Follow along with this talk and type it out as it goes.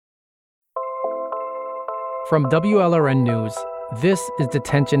From WLRN News, this is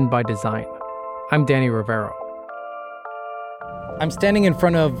Detention by Design. I'm Danny Rivero. I'm standing in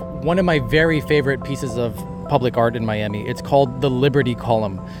front of one of my very favorite pieces of public art in Miami. It's called the Liberty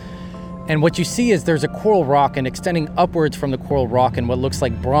Column. And what you see is there's a coral rock, and extending upwards from the coral rock in what looks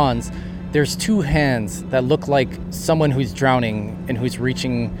like bronze, there's two hands that look like someone who's drowning and who's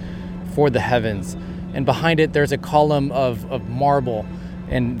reaching for the heavens. And behind it, there's a column of marble,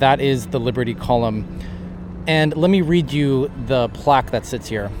 and that is the Liberty Column. And let me read you the plaque that sits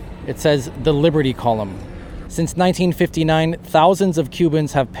here. It says, "The Liberty Column. Since 1959, thousands of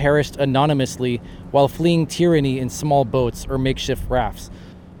Cubans have perished anonymously while fleeing tyranny in small boats or makeshift rafts.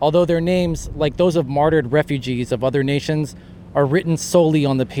 Although their names, like those of martyred refugees of other nations, are written solely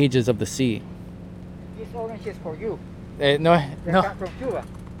on the pages of the sea." This orange is for you. No. From Cuba.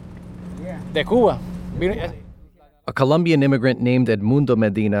 Yeah. De Cuba. A Colombian immigrant named Edmundo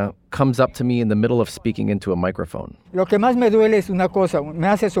Medina comes up to me in the middle of speaking into a microphone. Lo que más me duele es una cosa, me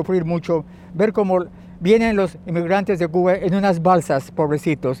hace sufrir mucho ver cómo vienen los inmigrantes de Cuba en unas balsas,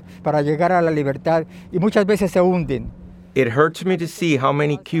 pobrecitos, para llegar a la libertad y muchas veces se hunden. It hurts me to see how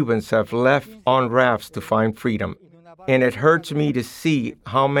many Cubans have left on rafts to find freedom. And it hurts me to see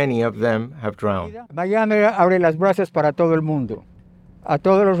how many of them have drowned. Miami abre las brazos para todo el mundo, a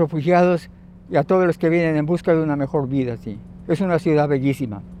todos los refugiados y a todos los que vienen en busca de una mejor vida. Sí. Es una ciudad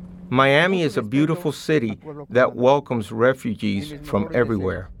bellísima. Miami is a beautiful city that welcomes refugees from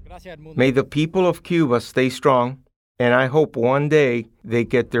everywhere. May the people of Cuba stay strong, and I hope one day they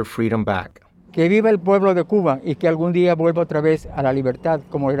get their freedom back. Que viva el pueblo de Cuba y que algún día vuelva otra vez a la libertad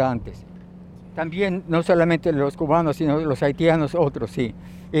como era antes. También no solamente los cubanos, sino los haitianos, otros, sí.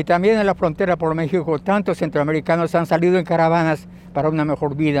 Y también en la frontera por México, tantos centroamericanos han salido en caravanas para una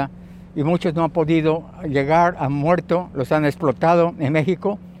mejor vida y muchos no han podido llegar, han muerto, los han explotado en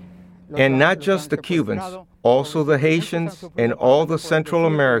México. And not just the Cubans, also the Haitians and all the Central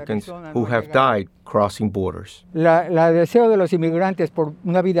Americans who have died crossing borders. La deseo de los inmigrantes por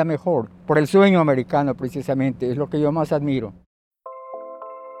una vida mejor, por el sueño americano precisamente, es lo que yo más admiro.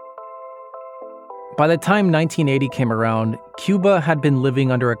 By the time 1980 came around, Cuba had been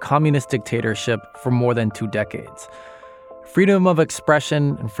living under a communist dictatorship for more than 2 decades. Freedom of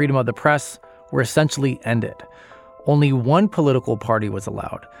expression and freedom of the press were essentially ended. Only one political party was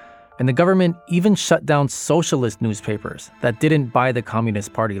allowed, and the government even shut down socialist newspapers that didn't buy the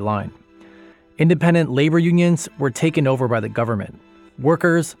Communist Party line. Independent labor unions were taken over by the government.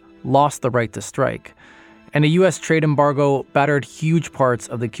 Workers lost the right to strike, and a U.S. trade embargo battered huge parts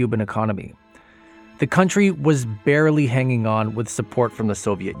of the Cuban economy. The country was barely hanging on with support from the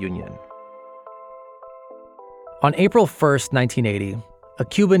Soviet Union. On April 1st, 1980, a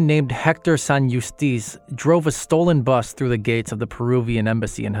Cuban named Hector San Justiz drove a stolen bus through the gates of the Peruvian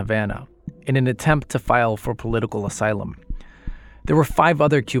embassy in Havana in an attempt to file for political asylum. There were 5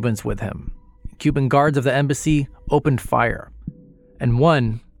 other Cubans with him. Cuban guards of the embassy opened fire, and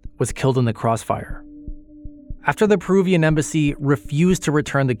one was killed in the crossfire. After the Peruvian embassy refused to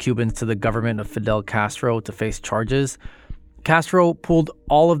return the Cubans to the government of Fidel Castro to face charges, Castro pulled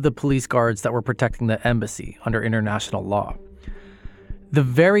all of the police guards that were protecting the embassy under international law. The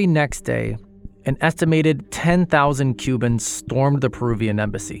very next day, an estimated 10,000 Cubans stormed the Peruvian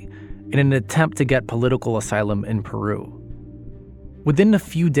embassy in an attempt to get political asylum in Peru. Within a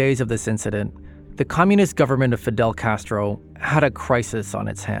few days of this incident, the communist government of Fidel Castro had a crisis on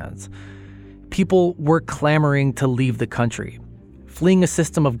its hands. People were clamoring to leave the country, fleeing a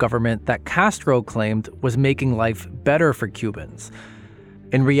system of government that Castro claimed was making life better for Cubans.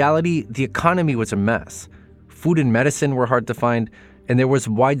 In reality, the economy was a mess. Food and medicine were hard to find, and there was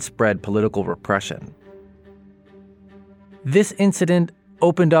widespread political repression. This incident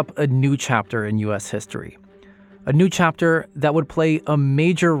opened up a new chapter in U.S. history, a new chapter that would play a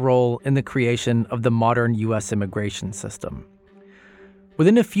major role in the creation of the modern U.S. immigration system.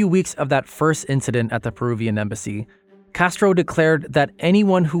 Within a few weeks of that first incident at the Peruvian embassy, Castro declared that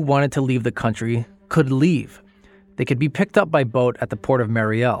anyone who wanted to leave the country could leave. They could be picked up by boat at the port of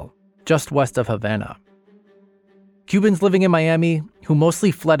Mariel, just west of Havana. Cubans living in Miami, who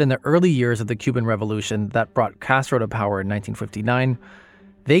mostly fled in the early years of the Cuban Revolution that brought Castro to power in 1959,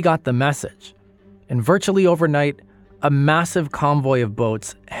 they got the message. And virtually overnight, a massive convoy of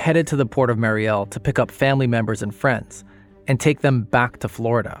boats headed to the port of Mariel to pick up family members and friends and take them back to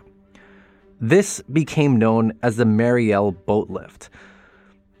Florida. This became known as the Mariel Boatlift.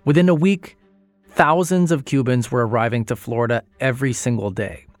 Within a week, thousands of Cubans were arriving to Florida every single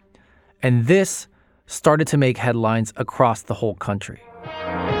day. And this started to make headlines across the whole country.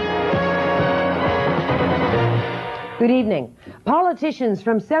 Good evening. Politicians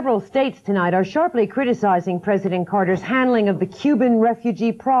from several states tonight are sharply criticizing President Carter's handling of the Cuban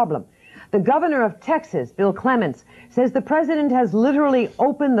refugee problem. The governor of Texas, Bill Clements, says the president has literally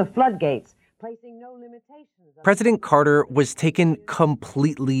opened the floodgates, placing no limitations. President Carter was taken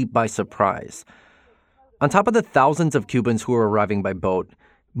completely by surprise. On top of the thousands of Cubans who were arriving by boat,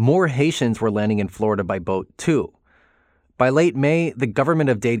 more Haitians were landing in Florida by boat, too. By late May, the government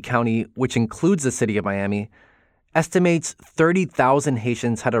of Dade County, which includes the city of Miami, estimates 30,000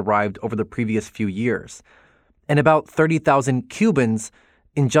 Haitians had arrived over the previous few years, and about 30,000 Cubans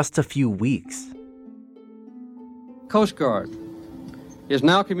in just a few weeks. Coast Guard is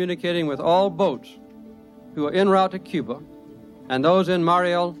now communicating with all boats who are en route to Cuba and those in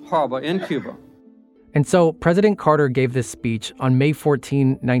Mariel Harbor in Cuba. And so President Carter gave this speech on May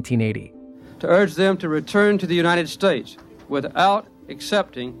 14, 1980. To urge them to return to the United States without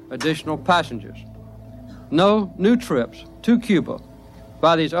accepting additional passengers. No new trips to Cuba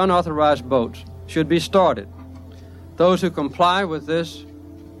by these unauthorized boats should be started. Those who comply with this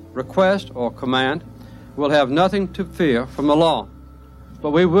request or command will have nothing to fear from the law,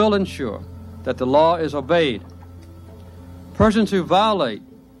 but we will ensure that the law is obeyed. Persons who violate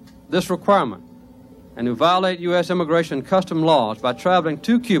this requirement and who violate U.S. immigration and custom laws by traveling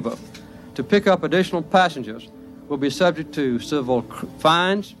to Cuba to pick up additional passengers will be subject to civil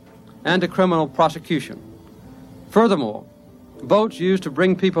fines and to criminal prosecution. Furthermore, boats used to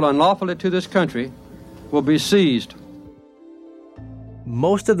bring people unlawfully to this country will be seized.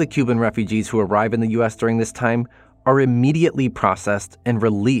 Most of the Cuban refugees who arrive in the U.S. during this time are immediately processed and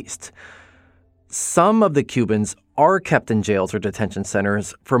released. Some of the Cubans are kept in jails or detention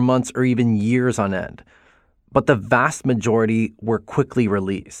centers for months or even years on end, but the vast majority were quickly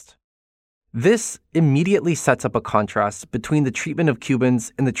released. This immediately sets up a contrast between the treatment of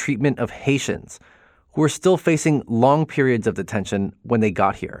Cubans and the treatment of Haitians, who are still facing long periods of detention when they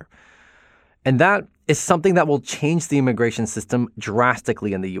got here. And that is something that will change the immigration system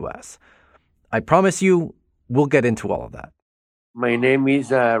drastically in the U.S. I promise you, we'll get into all of that. My name is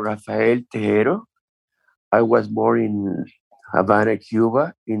Rafael Tejero. I was born in Havana,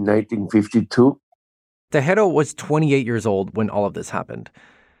 Cuba in 1952. Tejero was 28 years old when all of this happened.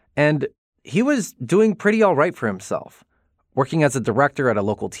 And he was doing pretty all right for himself, working as a director at a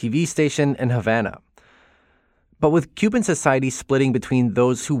local TV station in Havana. But with Cuban society splitting between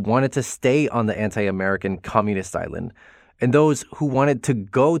those who wanted to stay on the anti-American communist island and those who wanted to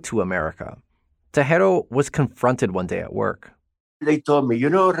go to America, Tejero was confronted one day at work. They told me,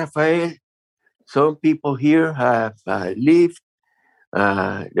 Rafael, some people here have left.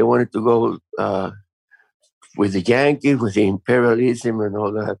 They wanted to go with the Yankees, with the imperialism and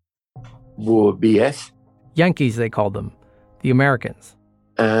all that BS. Yankees, they called them, the Americans.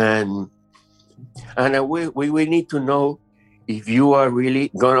 And we need to know if you are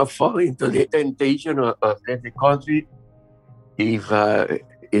really going to fall into the temptation of the country, if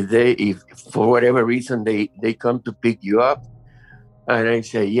for whatever reason they come to pick you up. And I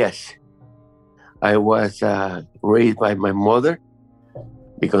say, yes. I was raised by my mother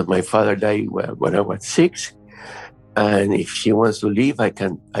because my father died when I was 6. And if she wants to leave, I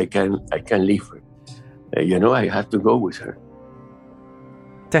can leave her. I have to go with her.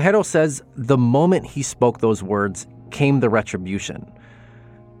 Tejero says the moment he spoke those words came the retribution.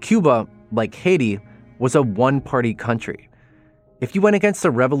 Cuba, like Haiti, was a one-party country. If you went against the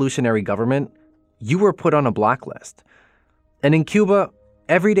revolutionary government, you were put on a blacklist. And in Cuba,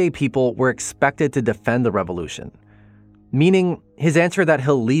 everyday people were expected to defend the revolution. Meaning, his answer that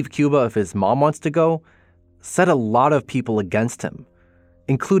he'll leave Cuba if his mom wants to go set a lot of people against him,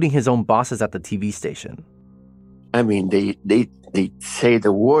 including his own bosses at the TV station. I mean, they say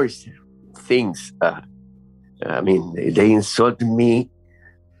the worst things. They insulted me,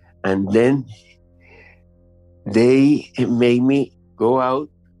 and then they made me go out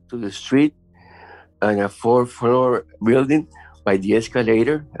to the street on a 4th-floor building by the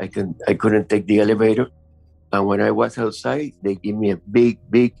escalator. I couldn't take the elevator. And when I was outside, they gave me a big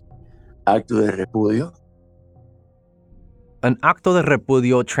acto de repudio. An acto de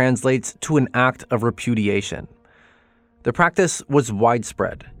repudio translates to an act of repudiation. The practice was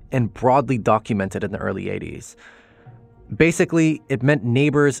widespread and broadly documented in the early 80s. Basically, it meant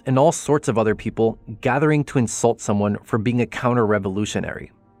neighbors and all sorts of other people gathering to insult someone for being a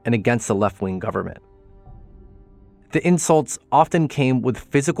counter-revolutionary and against the left-wing government. The insults often came with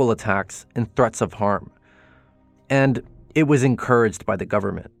physical attacks and threats of harm. And it was encouraged by the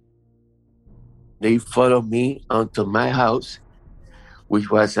government. They followed me onto my house, which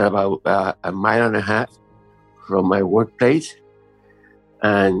was about a mile and a half from my workplace.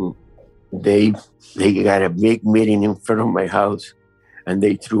 And they got a big meeting in front of my house, and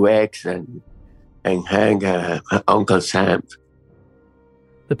they threw eggs and hang Uncle Sam.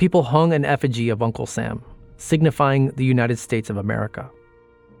 The people hung an effigy of Uncle Sam, signifying the United States of America.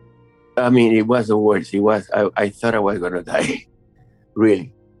 I mean, it wasn't worse. I thought I was going to die,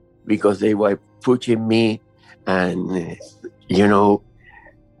 really, because they were pushing me and,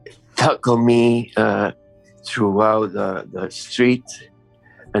 tackle me throughout the street,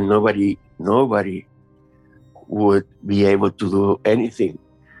 and nobody would be able to do anything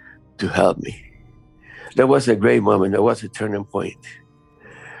to help me. That was a great moment. That was a turning point.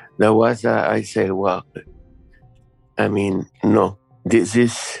 That was, I said, well, I mean, no, this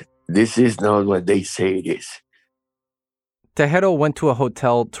is not what they say it is. Tejero went to a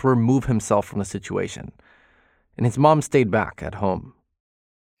hotel to remove himself from the situation, and his mom stayed back at home.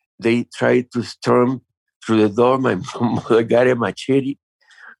 They tried to storm through the door. My mother got a machete,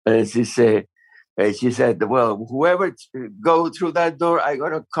 and she said, well, whoever go through that door, I'm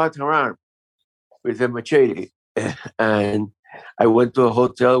going to cut her arm with a machete. And I went to a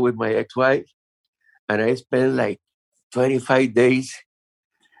hotel with my ex-wife, and I spent like 25 days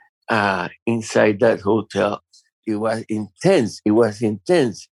inside that hotel. It was intense.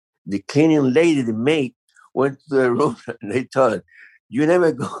 The cleaning lady, the maid, went to the room, and they told her, you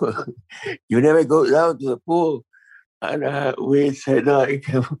never go down to the pool. And we said, no,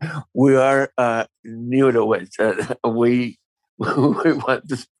 we are newlyweds. We want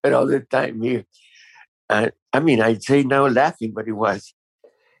to spend all the time here. And I mean, I say now laughing, but it was,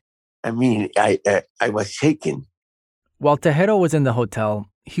 I was shaking. While Tejero was in the hotel,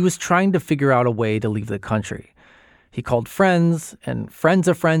 he was trying to figure out a way to leave the country. He called friends and friends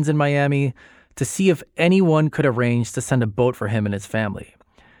of friends in Miami to see if anyone could arrange to send a boat for him and his family.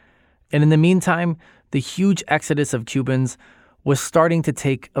 And in the meantime, the huge exodus of Cubans was starting to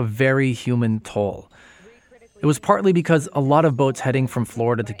take a very human toll. It was partly because a lot of boats heading from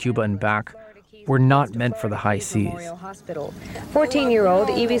Florida to Cuba and back were not meant for the high seas.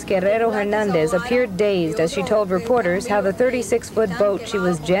 14-year-old Ibis Guerrero Hernandez appeared dazed as she told reporters how the 36-foot boat she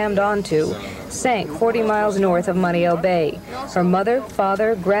was jammed onto sank 40 miles north of Mariel Bay. Her mother,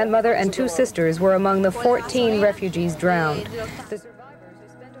 father, grandmother, and 2 sisters were among the 14 refugees drowned.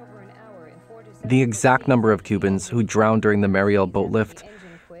 The exact number of Cubans who drowned during the Mariel Boatlift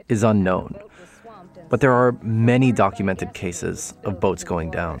is unknown. But there are many documented cases of boats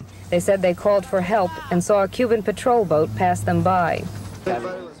going down. They said they called for help and saw a Cuban patrol boat pass them by.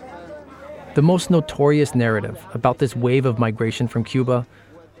 The most notorious narrative about this wave of migration from Cuba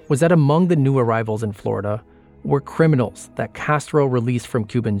was that among the new arrivals in Florida were criminals that Castro released from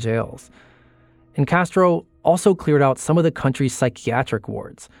Cuban jails. And Castro also cleared out some of the country's psychiatric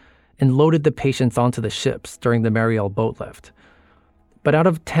wards and loaded the patients onto the ships during the Mariel Boatlift. But out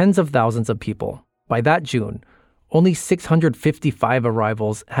of tens of thousands of people, by that June, only 655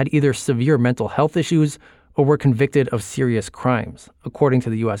 arrivals had either severe mental health issues or were convicted of serious crimes, according to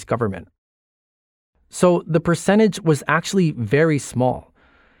the U.S. government. So the percentage was actually very small.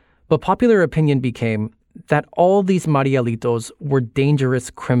 But popular opinion became that all these Marielitos were dangerous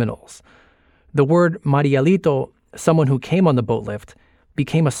criminals. The word Marielito, someone who came on the boat lift,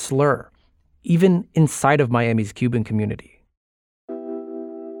 became a slur, even inside of Miami's Cuban community.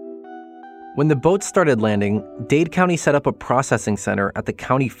 When the boats started landing, Dade County set up a processing center at the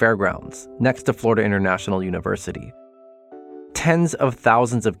county fairgrounds next to Florida International University. Tens of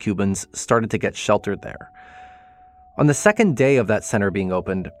thousands of Cubans started to get sheltered there. On the second day of that center being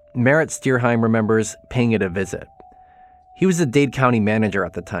opened, Merritt Stierheim remembers paying it a visit. He was the Dade County manager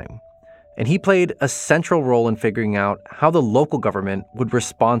at the time, and he played a central role in figuring out how the local government would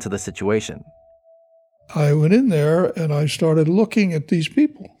respond to the situation. I went in there and I started looking at these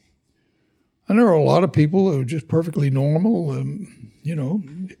people. And there were a lot of people who were just perfectly normal,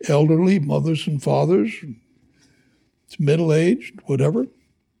 elderly, mothers and fathers, middle-aged, whatever.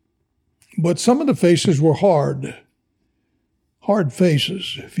 But some of the faces were hard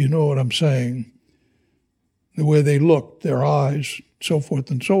faces, if you know what I'm saying. The way they looked, their eyes, so forth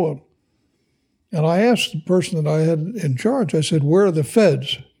and so on. And I asked the person that I had in charge, I said, where are the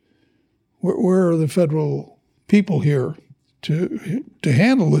feds? Where are the federal people here to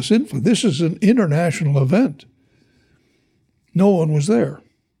handle this info? This is an international event. No one was there.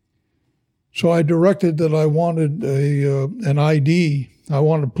 So I directed that I wanted an ID. I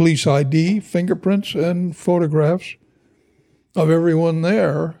wanted police ID, fingerprints, and photographs of everyone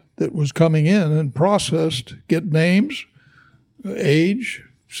there that was coming in and processed, get names, age,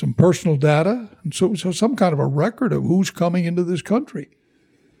 some personal data, and so some kind of a record of who's coming into this country.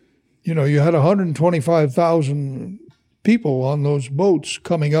 You had 125,000 people on those boats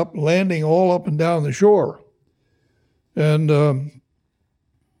coming up, landing all up and down the shore. And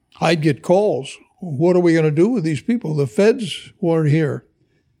I'd get calls. What are we going to do with these people? The feds weren't here.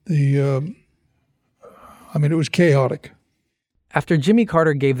 It was chaotic. After Jimmy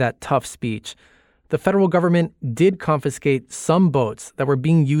Carter gave that tough speech, the federal government did confiscate some boats that were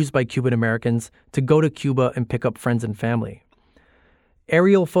being used by Cuban Americans to go to Cuba and pick up friends and family.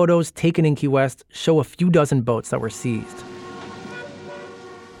 Aerial photos taken in Key West show a few dozen boats that were seized.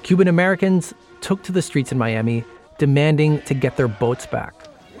 Cuban Americans took to the streets in Miami, demanding to get their boats back.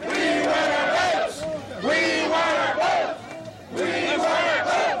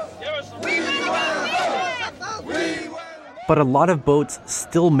 But a lot of boats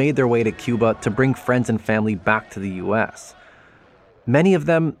still made their way to Cuba to bring friends and family back to the U.S. Many of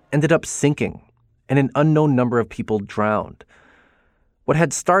them ended up sinking, and an unknown number of people drowned. What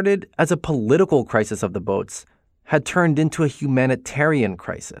had started as a political crisis of the boats had turned into a humanitarian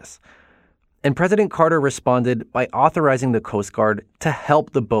crisis. And President Carter responded by authorizing the Coast Guard to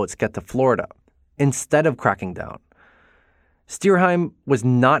help the boats get to Florida, instead of cracking down. Stierheim was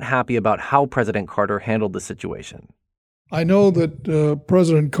not happy about how President Carter handled the situation. I know that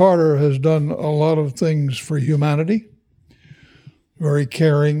President Carter has done a lot of things for humanity, very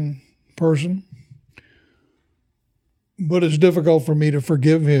caring person, but it's difficult for me to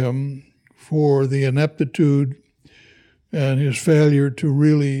forgive him for the ineptitude and his failure to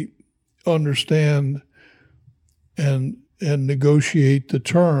really understand and negotiate the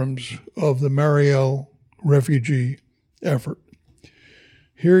terms of the Mariel refugee effort.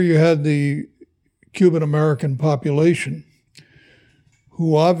 Here you had the Cuban American population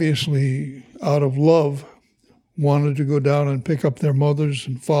who obviously, out of love, wanted to go down and pick up their mothers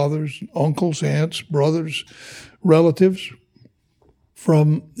and fathers, uncles, aunts, brothers, relatives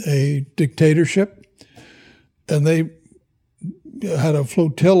from a dictatorship. And they had a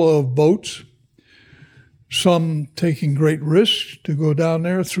flotilla of boats, some taking great risks to go down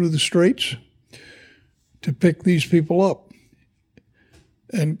there through the straits to pick these people up.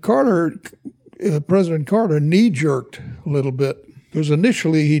 And President Carter knee-jerked a little bit because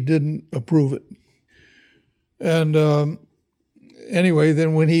initially he didn't approve it. And anyway,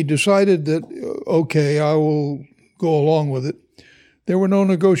 then when he decided that, okay, I will go along with it, there were no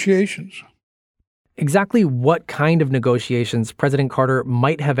negotiations. Exactly what kind of negotiations President Carter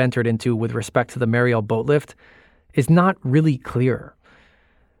might have entered into with respect to the Mariel Boatlift is not really clear.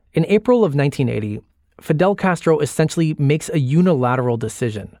 In April of 1980, Fidel Castro essentially makes a unilateral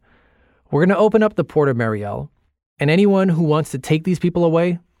decision. We're going to open up the port of Mariel, and anyone who wants to take these people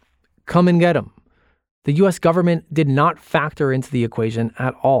away, come and get them. The U.S. government did not factor into the equation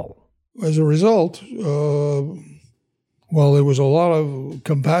at all. As a result, while there was a lot of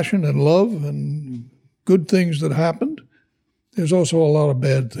compassion and love and good things that happened, there's also a lot of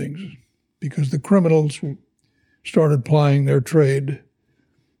bad things because the criminals started plying their trade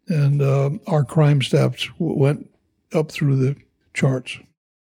and our crime stats went up through the charts.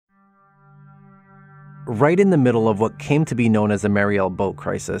 Right in the middle of what came to be known as the Mariel boat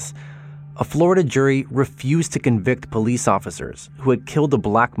crisis, a Florida jury refused to convict police officers who had killed a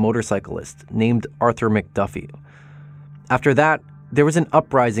black motorcyclist named Arthur McDuffie. After that, there was an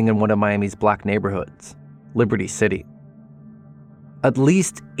uprising in one of Miami's black neighborhoods, Liberty City. At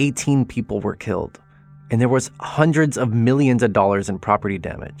least 18 people were killed, and there was hundreds of millions of dollars in property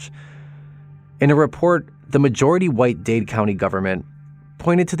damage. In a report, the majority white Dade County government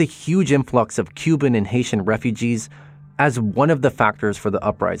pointed to the huge influx of Cuban and Haitian refugees as one of the factors for the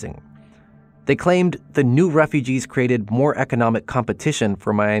uprising. They claimed the new refugees created more economic competition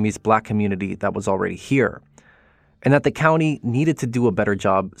for Miami's black community that was already here, and that the county needed to do a better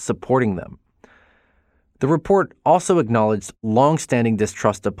job supporting them. The report also acknowledged long-standing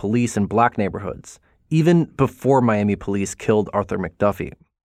distrust of police in black neighborhoods, even before Miami police killed Arthur McDuffie.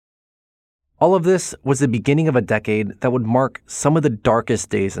 All of this was the beginning of a decade that would mark some of the darkest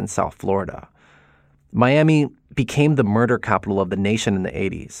days in South Florida. Miami became the murder capital of the nation in the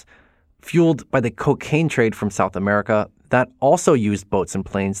 80s, fueled by the cocaine trade from South America that also used boats and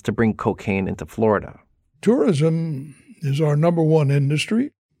planes to bring cocaine into Florida. Tourism is our number one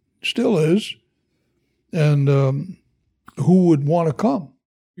industry, still is, and who would want to come?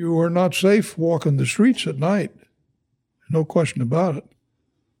 You are not safe walking the streets at night, no question about it.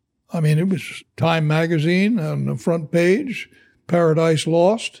 I mean, it was Time magazine on the front page, Paradise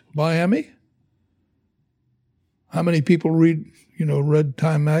Lost, Miami. How many people read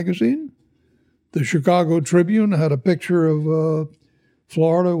Time magazine? The Chicago Tribune had a picture of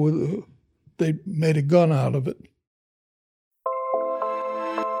Florida with, they made a gun out of it.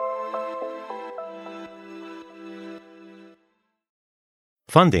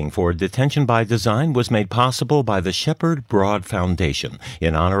 Funding for Detention by Design was made possible by the Shepard Broad Foundation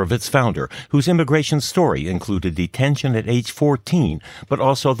in honor of its founder, whose immigration story included detention at age 14, but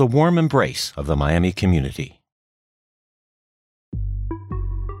also the warm embrace of the Miami community.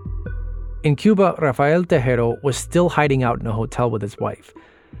 In Cuba, Rafael Tejero was still hiding out in a hotel with his wife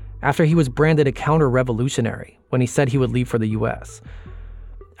after he was branded a counter-revolutionary when he said he would leave for the U.S.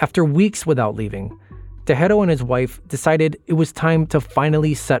 After weeks without leaving, Tejero and his wife decided it was time to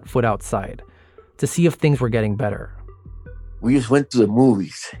finally set foot outside to see if things were getting better. We just went to the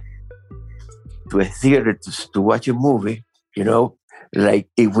movies, to a theater to watch a movie, like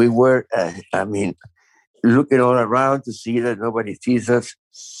if we were, looking all around to see that nobody sees us.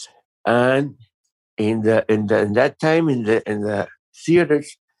 And in that time in the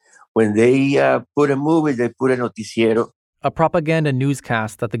theaters, when they put a movie, they put a noticiero. A propaganda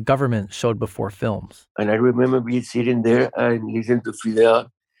newscast that the government showed before films. And I remember being sitting there and listening to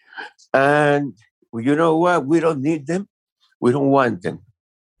Fidel. And you know what? We don't need them. We don't want them.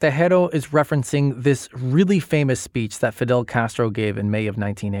 Tejero is referencing this really famous speech that Fidel Castro gave in May of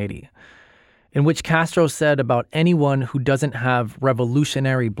 1980, in which Castro said about anyone who doesn't have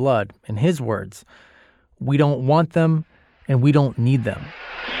revolutionary blood, in his words, we don't want them and we don't need them.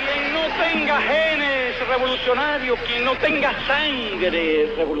 Revolucionario, quien no tenga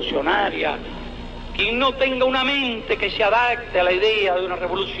sangre revolucionaria, quien no tenga una mente que se adapte a la idea de una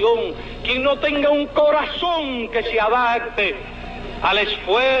revolución, quien no tenga un corazón que se adapte al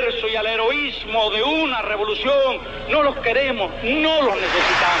esfuerzo y al heroísmo de una revolución, no los queremos, no los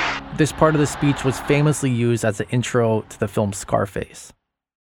necesitamos. This part of the speech was famously used as an intro to the film Scarface.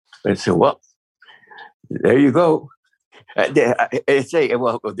 I said, well, there you go. They say,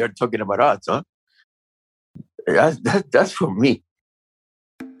 well, they're talking about us, huh? That's for me.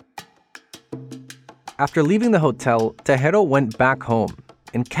 After leaving the hotel, Tejero went back home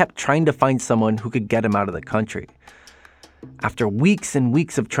and kept trying to find someone who could get him out of the country. After weeks and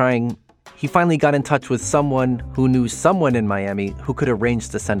weeks of trying, he finally got in touch with someone who knew someone in Miami who could arrange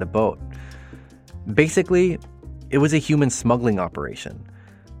to send a boat. Basically, it was a human smuggling operation,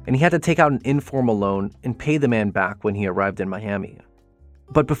 and he had to take out an informal loan and pay the man back when he arrived in Miami.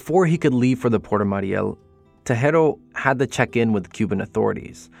 But before he could leave for the Port of Mariel, Tejero had to check in with Cuban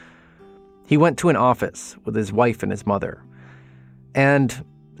authorities. He went to an office with his wife and his mother, and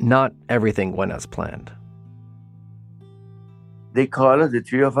not everything went as planned. They called us, the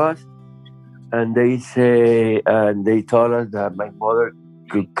three of us, and they told us that my mother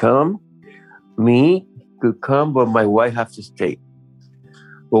could come, me could come, but my wife has to stay.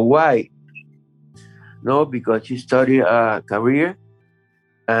 But why? No, because she studied a career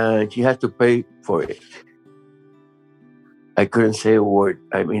and she has to pay for it. I couldn't say a word.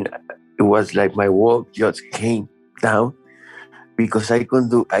 I mean, it was like my world just came down because I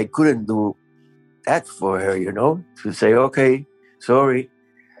couldn't do that for her, to say, okay, sorry.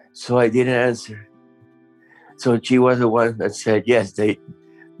 So I didn't answer. So she was the one that said, yes,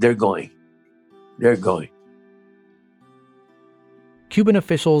 they're going. They're going. Cuban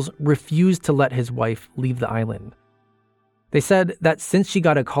officials refused to let his wife leave the island. They said that since she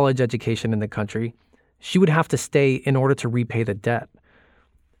got a college education in the country, she would have to stay in order to repay the debt.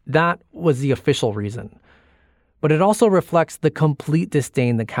 That was the official reason. But it also reflects the complete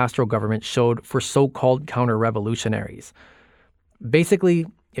disdain the Castro government showed for so-called counter-revolutionaries. Basically,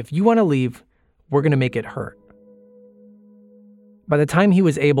 if you want to leave, we're going to make it hurt. By the time he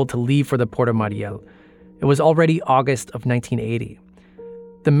was able to leave for the Port of Mariel, it was already August of 1980.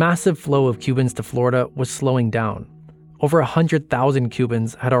 The massive flow of Cubans to Florida was slowing down. Over 100,000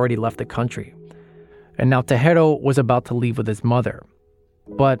 Cubans had already left the country. And now Tejero was about to leave with his mother,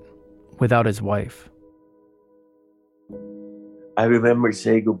 but without his wife. I remember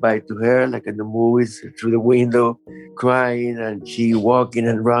saying goodbye to her, like in the movies, through the window, crying, and she walking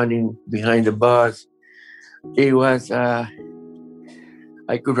and running behind the bus. It was, I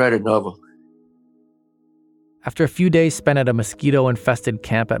could write a novel. After a few days spent at a mosquito-infested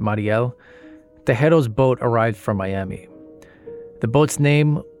camp at Mariel, Tejero's boat arrived from Miami. The boat's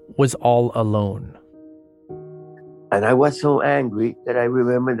name was All Alone. And I was so angry that I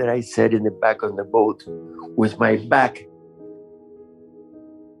remember that I sat in the back of the boat with my back.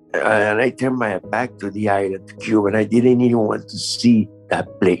 And I turned my back to the island, to Cuba, and I didn't even want to see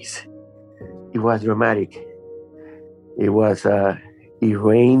that place. It was dramatic. It was, it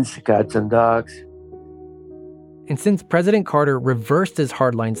rains, cats and dogs. And since President Carter reversed his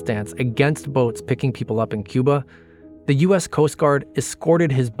hardline stance against boats picking people up in Cuba, the U.S. Coast Guard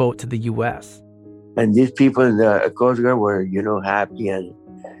escorted his boat to the U.S. And these people in the Coast Guard were, happy and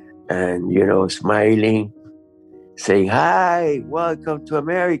smiling. saying, "Hi, welcome to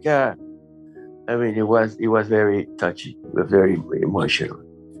America." I mean, it was very touching, very emotional.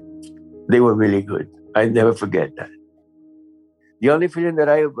 They were really good. I never forget that. The only feeling that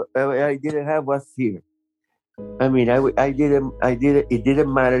I didn't have was fear. I mean, it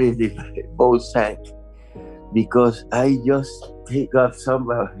didn't matter if the boat sank, because I just take off some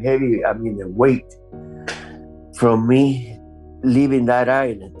heavy, the weight from me leaving that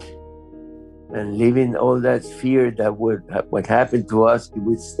island and leaving all that fear that what happened to us if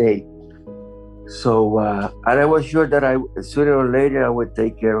we stay. So, and I was sure that sooner or later I would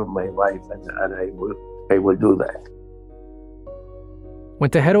take care of my wife, and I will do that. When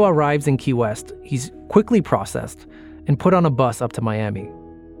Tejero arrives in Key West, he's quickly processed and put on a bus up to Miami.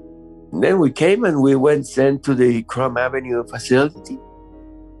 Then we came and we went sent to the Chrome Avenue facility.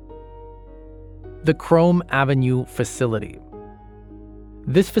 The Chrome Avenue facility.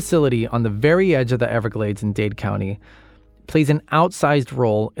 This facility on the very edge of the Everglades in Dade County plays an outsized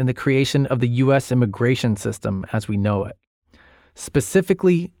role in the creation of the U.S. immigration system as we know it.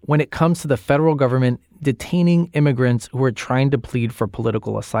 Specifically, when it comes to the federal government detaining immigrants who are trying to plead for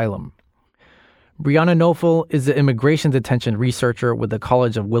political asylum. Brianna Nofel is the immigration detention researcher with the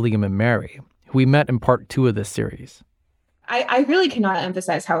College of William and Mary, who we met in part 2 of this series. I really cannot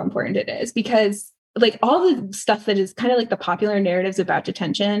emphasize how important it is, because all the stuff that is kind of the popular narratives about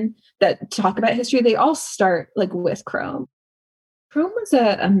detention that talk about history, they all start with Chrome. Chrome was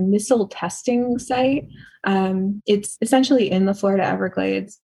a missile testing site. It's essentially in the Florida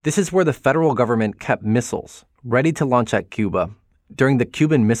Everglades. This is where the federal government kept missiles ready to launch at Cuba during the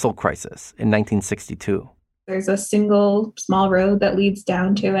Cuban Missile Crisis in 1962. There's a single small road that leads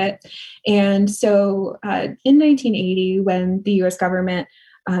down to it. And so in 1980, when the U.S. government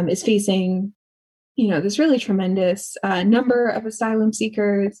is facing, this really tremendous number of asylum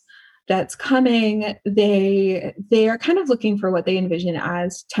seekers that's coming, they are kind of looking for what they envision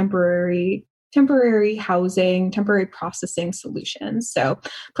as temporary housing, temporary processing solutions. So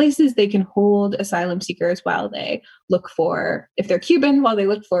places they can hold asylum seekers while they look for, if they're Cuban, while they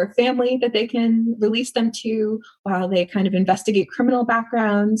look for a family that they can release them to, while they kind of investigate criminal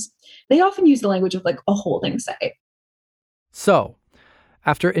backgrounds. They often use the language of a holding site. So,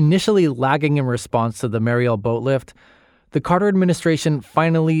 after initially lagging in response to the Mariel Boatlift, the Carter administration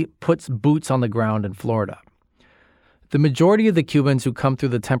finally puts boots on the ground in Florida. The majority of the Cubans who come through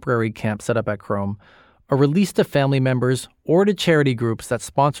the temporary camp set up at Chrome are released to family members or to charity groups that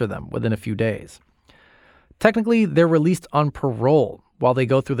sponsor them within a few days. Technically, they're released on parole while they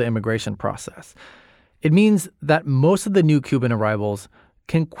go through the immigration process. It means that most of the new Cuban arrivals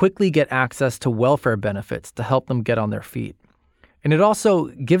can quickly get access to welfare benefits to help them get on their feet. And it also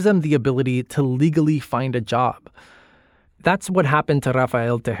gives them the ability to legally find a job. That's what happened to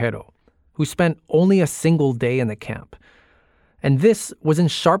Rafael Tejero, who spent only a single day in the camp. And this was in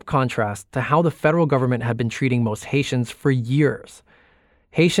sharp contrast to how the federal government had been treating most Haitians for years.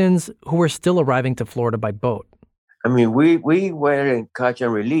 Haitians who were still arriving to Florida by boat. I mean, we weren't catch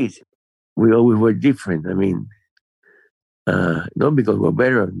and release. We always were different. I mean, not because we're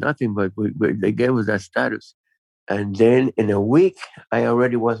better or nothing, but they gave us that status. And then in a week, I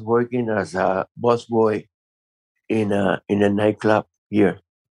already was working as a busboy in a nightclub here.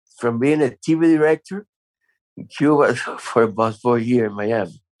 From being a TV director in Cuba for a busboy here in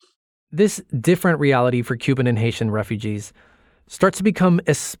Miami. This different reality for Cuban and Haitian refugees starts to become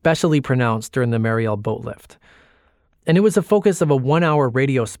especially pronounced during the Mariel Boatlift. And it was the focus of a 1-hour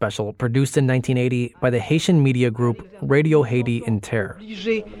radio special produced in 1980 by the Haitian media group Radio Haiti in Terre.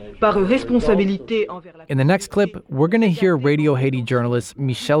 In the next clip, we're going to hear Radio Haiti journalist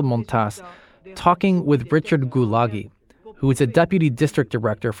Michel Montas talking with Richard Gulagi, who is a deputy district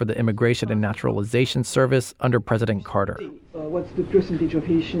director for the Immigration and Naturalization Service under President Carter. What's the percentage of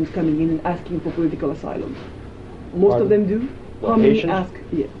Haitians coming in and asking for political asylum? Most of them do. How many ask?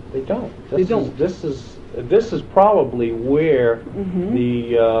 Yeah. They don't. They don't. This is probably where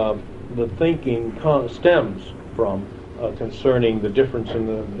the thinking stems from concerning the difference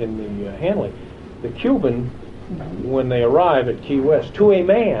in the handling. The Cuban, when they arrive at Key West, to a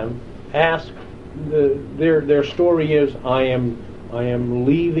man, ask their story is I am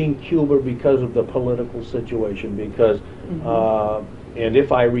leaving Cuba because of the political situation, because and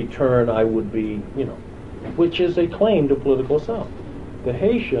if I return I would be, which is a claim to political asylum. The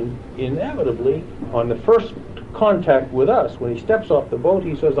Haitian, inevitably, on the first contact with us, when he steps off the boat,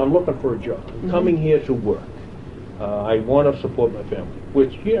 he says, I'm looking for a job. I'm coming here to work. I want to support my family.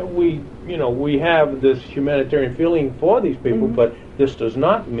 Which, we have this humanitarian feeling for these people, but this does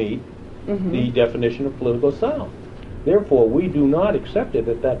not meet the definition of political asylum. Therefore, we do not accept it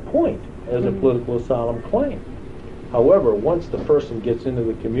at that point as a political asylum claim. However, once the person gets into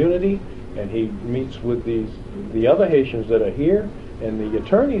the community and he meets with the other Haitians that are here and the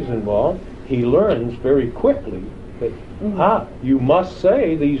attorneys involved, he learns very quickly that, you must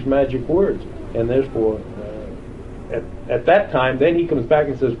say these magic words. And therefore, at that time, then he comes back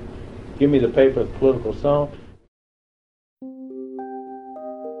and says, give me the paper, political song.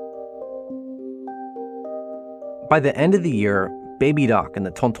 By the end of the year, Baby Doc and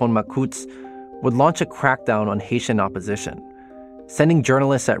the Tonton Macoutes would launch a crackdown on Haitian opposition, sending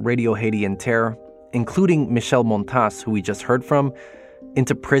journalists at Radio Haiti Inter, including Michel Montas, who we just heard from,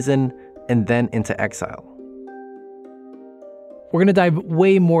 into prison and then into exile. We're going to dive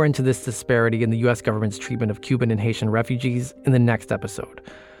way more into this disparity in the U.S. government's treatment of Cuban and Haitian refugees in the next episode.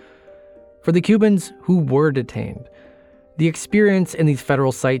 For the Cubans who were detained, the experience in these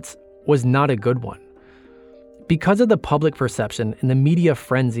federal sites was not a good one. Because of the public perception and the media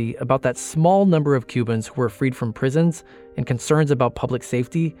frenzy about that small number of Cubans who were freed from prisons and concerns about public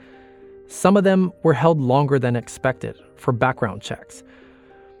safety, some of them were held longer than expected for background checks.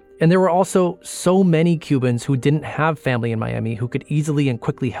 And there were also so many Cubans who didn't have family in Miami who could easily and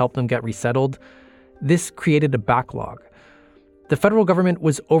quickly help them get resettled. This created a backlog. The federal government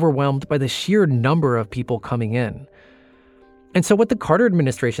was overwhelmed by the sheer number of people coming in. And so what the Carter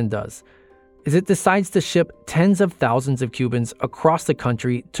administration does is it decides to ship tens of thousands of Cubans across the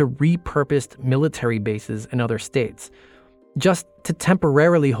country to repurposed military bases in other states, just to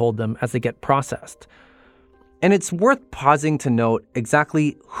temporarily hold them as they get processed. And it's worth pausing to note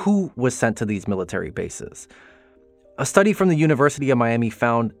exactly who was sent to these military bases. A study from the University of Miami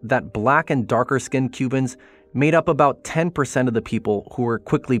found that Black and darker-skinned Cubans made up about 10% of the people who were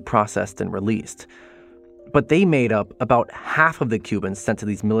quickly processed and released. But they made up about half of the Cubans sent to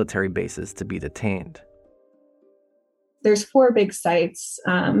these military bases to be detained. There's 4 big sites,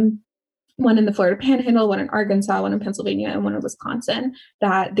 one in the Florida Panhandle, one in Arkansas, one in Pennsylvania, and one in Wisconsin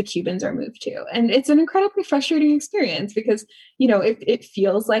that the Cubans are moved to. And it's an incredibly frustrating experience because, it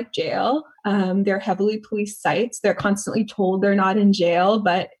feels like jail. They're heavily policed sites. They're constantly told they're not in jail.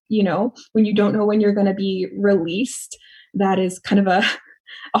 But, when you don't know when you're going to be released, that is kind of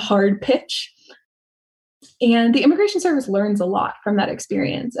a hard pitch. And the Immigration Service learns a lot from that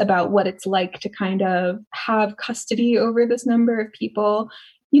experience about what it's like to kind of have custody over this number of people.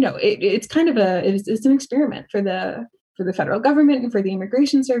 It's kind of it's an experiment for the federal government and for the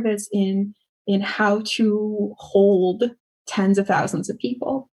Immigration Service in how to hold tens of thousands of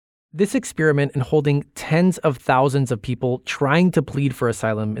people. This experiment in holding tens of thousands of people trying to plead for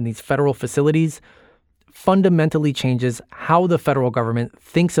asylum in these federal facilities fundamentally changes how the federal government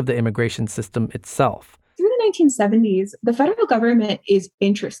thinks of the immigration system itself. Through the 1970s, the federal government is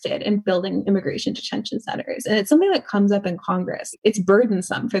interested in building immigration detention centers. And it's something that comes up in Congress. It's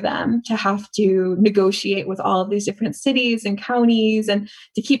burdensome for them to have to negotiate with all of these different cities and counties and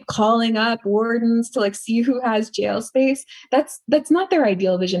to keep calling up wardens to see who has jail space. That's not their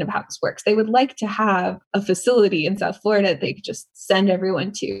ideal vision of how this works. They would like to have a facility in South Florida that they could just send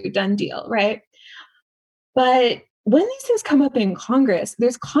everyone to, done deal, right? But when these things come up in Congress,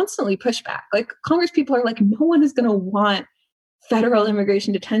 there's constantly pushback. Congress people are like, no one is going to want federal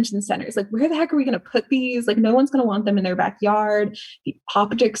immigration detention centers. Where the heck are we going to put these? No one's going to want them in their backyard. The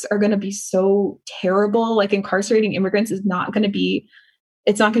optics are going to be so terrible. Incarcerating immigrants is not going to be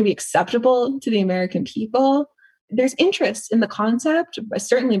acceptable to the American people. There's interest in the concept,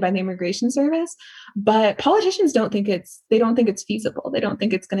 certainly by the Immigration Service, but politicians don't think it's feasible. They don't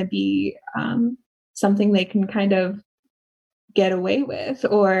think it's going to be something they can kind of get away with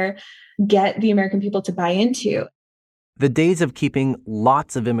or get the American people to buy into. The days of keeping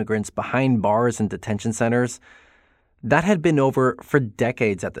lots of immigrants behind bars and detention centers, that had been over for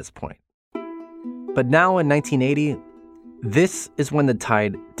decades at this point. But now in 1980, this is when the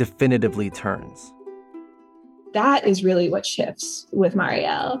tide definitively turns. That is really what shifts with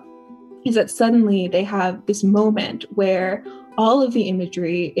Mariel, is that suddenly they have this moment where all of the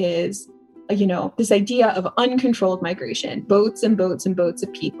imagery is this idea of uncontrolled migration, boats and boats and boats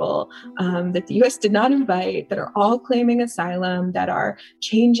of people that the U.S. did not invite, that are all claiming asylum, that are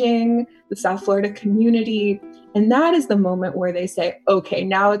changing the South Florida community. And that is the moment where they say, okay,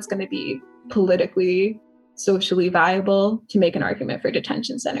 now it's going to be politically, socially viable to make an argument for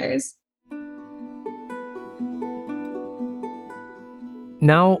detention centers.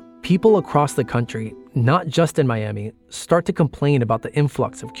 Now, people across the country, not just in Miami, start to complain about the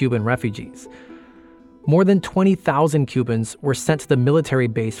influx of Cuban refugees. More than 20,000 Cubans were sent to the military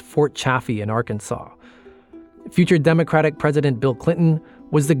base Fort Chaffee in Arkansas. Future Democratic President Bill Clinton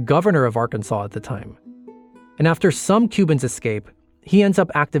was the governor of Arkansas at the time. And after some Cubans escape, he ends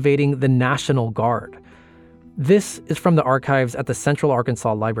up activating the National Guard. This is from the archives at the Central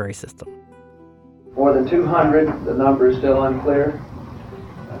Arkansas Library System. More than 200, the number is still unclear.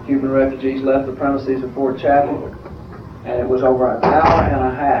 Cuban refugees left the premises of Fort Chapel, and it was over an hour and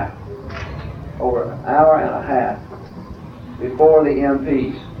a half before the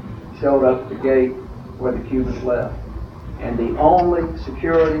MPs showed up at the gate where the Cubans left. And the only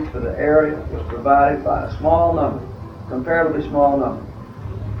security for the area was provided by a small number, comparatively small number,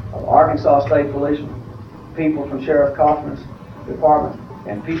 of Arkansas State Policemen, people from Sheriff Kaufman's department,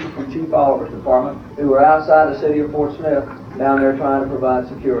 and people from Chief Oliver's department who were outside the city of Fort Smith down there trying to provide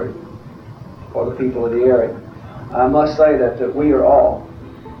security for the people of the area. I must say that we are all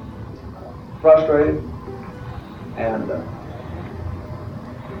frustrated and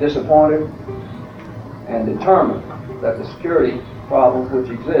disappointed and determined that the security problems which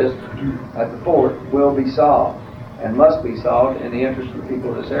exist at the fort will be solved and must be solved in the interest of the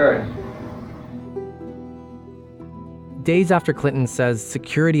people of this area. Days after Clinton says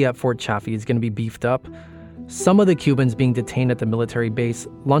security at Fort Chaffee is going to be beefed up, some of the Cubans being detained at the military base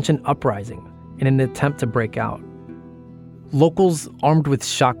launch an uprising in an attempt to break out. Locals armed with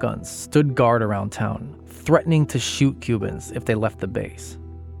shotguns stood guard around town, threatening to shoot Cubans if they left the base.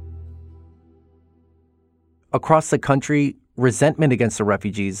 Across the country, resentment against the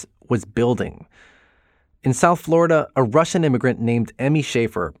refugees was building. In South Florida, a Russian immigrant named Emmy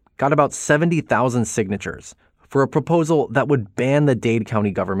Schaefer got about 70,000 signatures for a proposal that would ban the Dade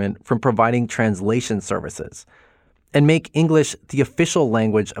County government from providing translation services and make English the official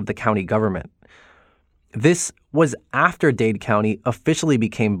language of the county government. This was after Dade County officially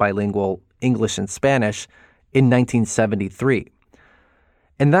became bilingual English and Spanish in 1973.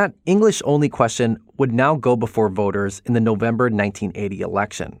 And that English-only question would now go before voters in the November 1980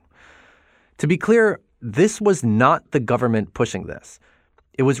 election. To be clear, this was not the government pushing this.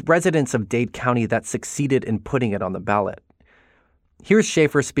 It was residents of Dade County that succeeded in putting it on the ballot. Here's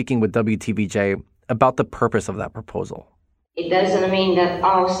Schaefer speaking with WTVJ about the purpose of that proposal. It doesn't mean that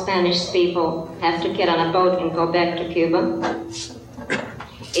all Spanish people have to get on a boat and go back to Cuba.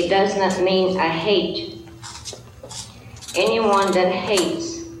 It does not mean I hate. Anyone that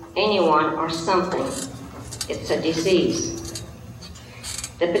hates anyone or something, it's a disease.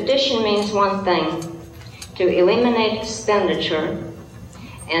 The petition means one thing, to eliminate expenditure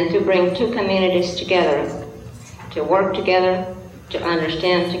and to bring two communities together, to work together, to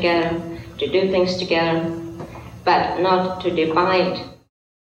understand together, to do things together, but not to divide.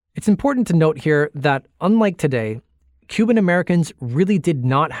 It's important to note here that, unlike today, Cuban Americans really did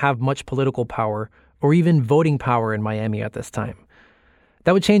not have much political power or even voting power in Miami at this time.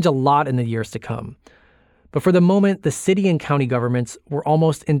 That would change a lot in the years to come. But for the moment, the city and county governments were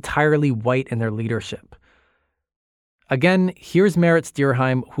almost entirely white in their leadership. Again, here's Merritt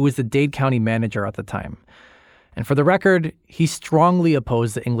Stierheim, who was the Dade County manager at the time. And for the record, he strongly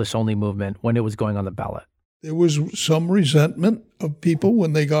opposed the English-only movement when it was going on the ballot. There was some resentment of people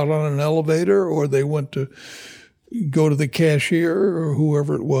when they got on an elevator or they went to go to the cashier or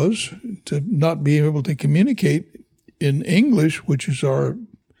whoever it was, to not be able to communicate in English, which is our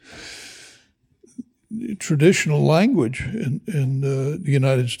traditional language in the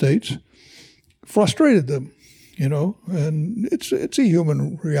United States, frustrated them, and it's a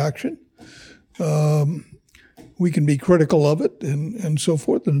human reaction. We can be critical of it and so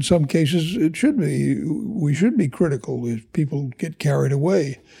forth. In some cases, we should be critical if people get carried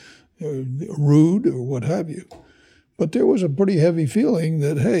away, rude or what have you. But there was a pretty heavy feeling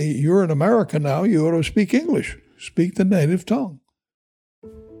that, hey, you're in America now, you ought to speak English, speak the native tongue.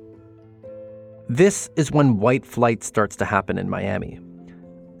 This is when white flight starts to happen in Miami.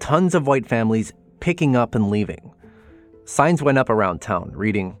 Tons of white families picking up and leaving. Signs went up around town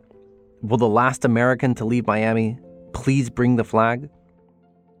reading, "Will the last American to leave Miami please bring the flag?"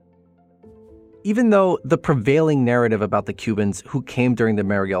 Even though the prevailing narrative about the Cubans who came during the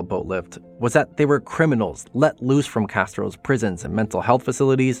Mariel Boatlift was that they were criminals let loose from Castro's prisons and mental health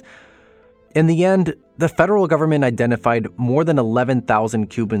facilities, in the end, the federal government identified more than 11,000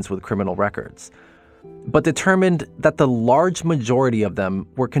 Cubans with criminal records, but determined that the large majority of them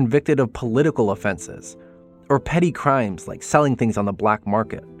were convicted of political offenses or petty crimes like selling things on the black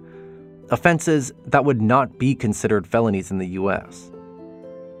market, offenses that would not be considered felonies in the U.S.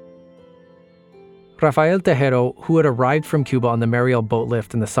 Rafael Tejero, who had arrived from Cuba on the Mariel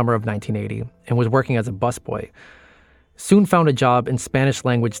Boatlift in the summer of 1980 and was working as a busboy, soon found a job in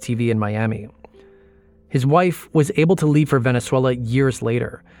Spanish-language TV in Miami. His wife was able to leave for Venezuela years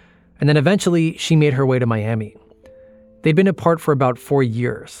later, and then eventually she made her way to Miami. They'd been apart for about 4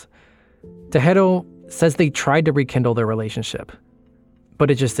 years. Tejero says they tried to rekindle their relationship,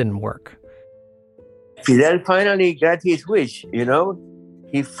 but it just didn't work. Fidel finally got his wish, you know.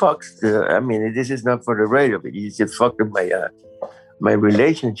 He fucks this is not for the radio, but he just fucked up my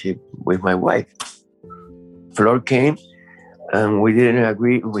relationship with my wife. Flor came, and we didn't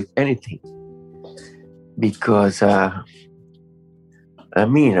agree with anything. Because, I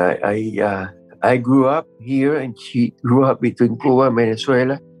grew up here, and she grew up between Cuba and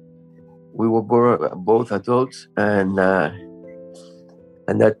Venezuela. We were both adults, and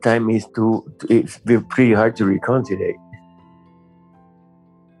that time it's been pretty hard to reconcile.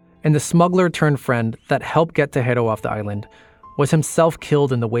 And the smuggler turned friend that helped get Tejero off the island was himself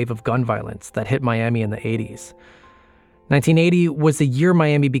killed in the wave of gun violence that hit Miami in the 80s. 1980 was the year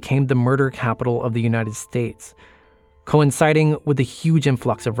Miami became the murder capital of the United States, coinciding with the huge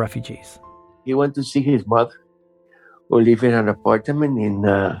influx of refugees. He went to see his mother, who lived in an apartment in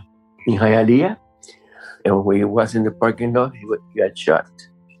Hialeah, and when he was in the parking lot, he got shot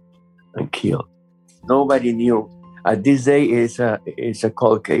and killed. Nobody knew. At this day, it's a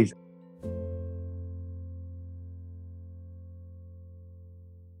cold case.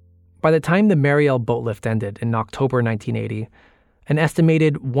 By the time the Mariel Boatlift ended in October 1980, an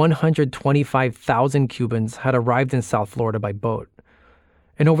estimated 125,000 Cubans had arrived in South Florida by boat.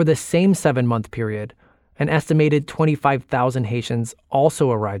 And over the same 7-month period, an estimated 25,000 Haitians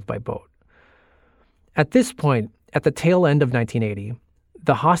also arrived by boat. At this point, at the tail end of 1980,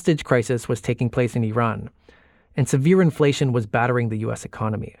 the hostage crisis was taking place in Iran, and severe inflation was battering the U.S.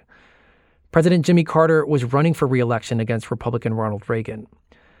 economy. President Jimmy Carter was running for re-election against Republican Ronald Reagan.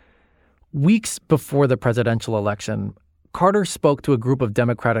 Weeks before the presidential election, Carter spoke to a group of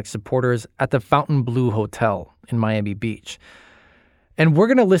Democratic supporters at the Fontainebleau Hotel in Miami Beach. And we're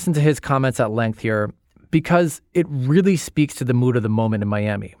going to listen to his comments at length here because it really speaks to the mood of the moment in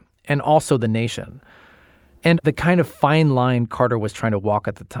Miami and also the nation and the kind of fine line Carter was trying to walk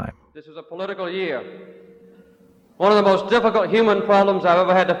at the time. This is a political year. One of the most difficult human problems I've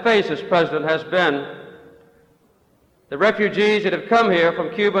ever had to face as president has been the refugees that have come here from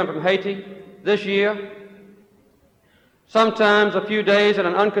Cuba and from Haiti this year, sometimes a few days in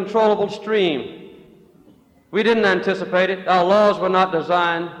an uncontrollable stream. We didn't anticipate it. Our laws were not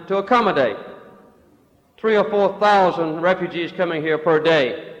designed to accommodate 3,000 or 4,000 refugees coming here per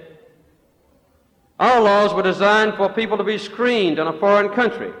day. Our laws were designed for people to be screened in a foreign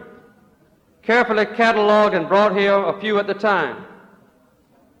country, carefully cataloged and brought here a few at the time.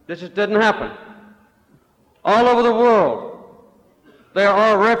 This just didn't happen. All over the world, there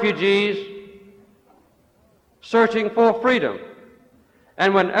are refugees searching for freedom.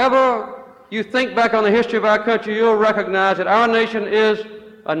 And whenever you think back on the history of our country, you'll recognize that our nation is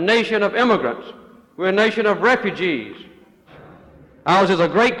a nation of immigrants. We're a nation of refugees. Ours is a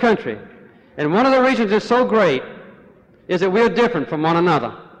great country. And one of the reasons it's so great is that we're different from one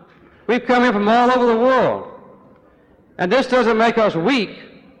another. We've come here from all over the world. And this doesn't make us weak.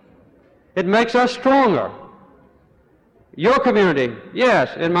 It makes us stronger. Your community,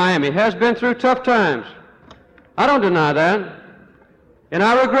 yes, in Miami, has been through tough times. I don't deny that. And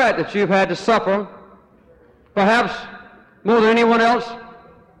I regret that you've had to suffer, perhaps more than anyone else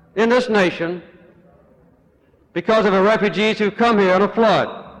in this nation, because of the refugees who've come here in a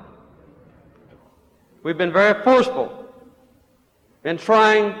flood. We've been very forceful in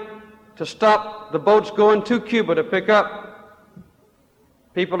trying to stop the boats going to Cuba to pick up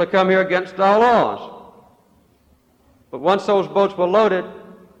people to come here against our laws. But once those boats were loaded,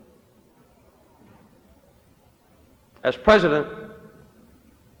 as president,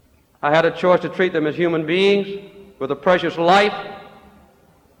 I had a choice to treat them as human beings with a precious life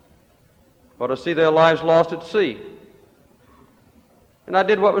or to see their lives lost at sea. And I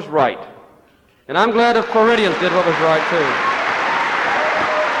did what was right. And I'm glad the Floridians did what was right,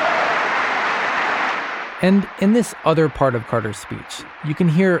 too. And in this other part of Carter's speech, you can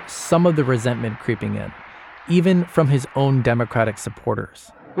hear some of the resentment creeping in, even from his own Democratic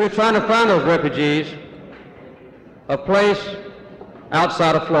supporters. We're trying to find those refugees a place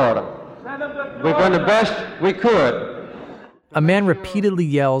outside of Florida. We've done the best we could. A man repeatedly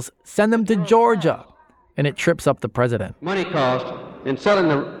yells, "Send them to Georgia!" and it trips up the president. Money cost in selling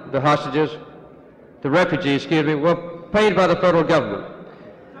the hostages, the refugees, were paid by the federal government.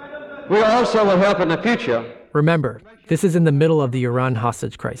 We also will help in the future. Remember, this is in the middle of the Iran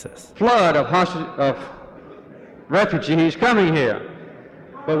hostage crisis. Flood of refugees coming here.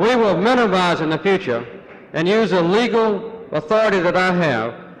 But we will minimize in the future and use the legal authority that I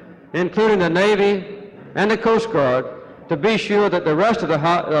have, including the Navy and the Coast Guard, to be sure that the rest of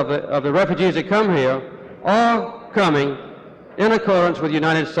the refugees that come here are coming in accordance with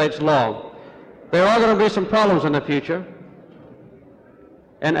United States law. There are going to be some problems in the future.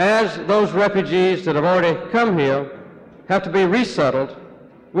 And as those refugees that have already come here have to be resettled,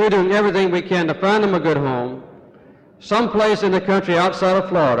 we're doing everything we can to find them a good home, someplace in the country outside of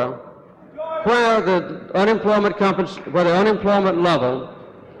Florida, where the unemployment level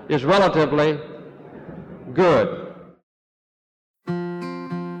is relatively good.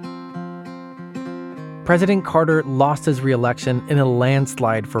 President Carter lost his re-election in a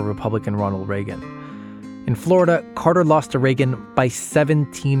landslide for Republican Ronald Reagan. In Florida, Carter lost to Reagan by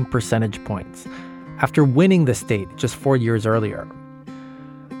 17 percentage points after winning the state just 4 years earlier.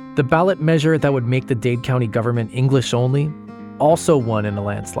 The ballot measure that would make the Dade County government English only also won in a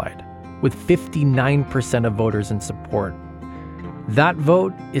landslide, with 59% of voters in support. That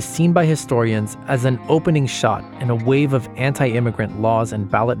vote is seen by historians as an opening shot in a wave of anti-immigrant laws and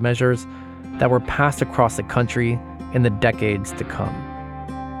ballot measures that were passed across the country in the decades to come.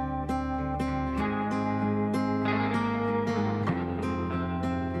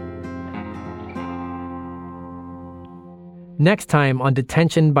 Next time on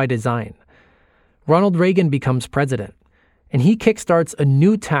Detention by Design, Ronald Reagan becomes president, and he kickstarts a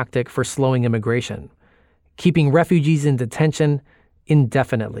new tactic for slowing immigration, keeping refugees in detention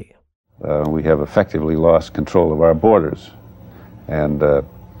indefinitely. We have effectively lost control of our borders. And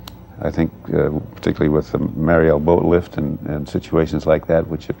I think particularly with the Mariel Boatlift and situations like that,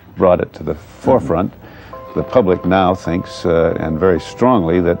 which have brought it to the forefront, the public now thinks, and very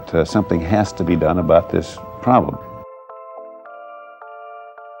strongly, that something has to be done about this problem.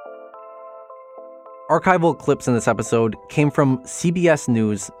 Archival clips in this episode came from CBS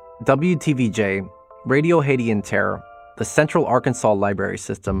News, WTVJ, Radio Haiti and Terre, the Central Arkansas Library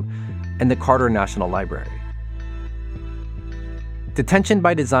System, and the Carter National Library. Detention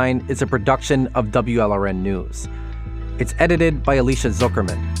by Design is a production of WLRN News. It's edited by Alicia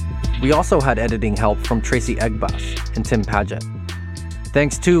Zuckerman. We also had editing help from Tracy Egbas and Tim Paget.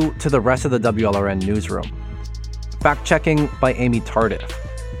 Thanks to the rest of the WLRN newsroom. Fact-checking by Amy Tardif.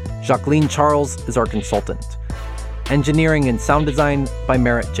 Jacqueline Charles is our consultant. Engineering and sound design by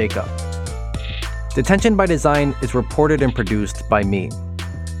Merritt Jacob. Detention by Design is reported and produced by me,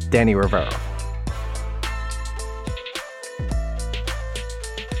 Danny Rivera.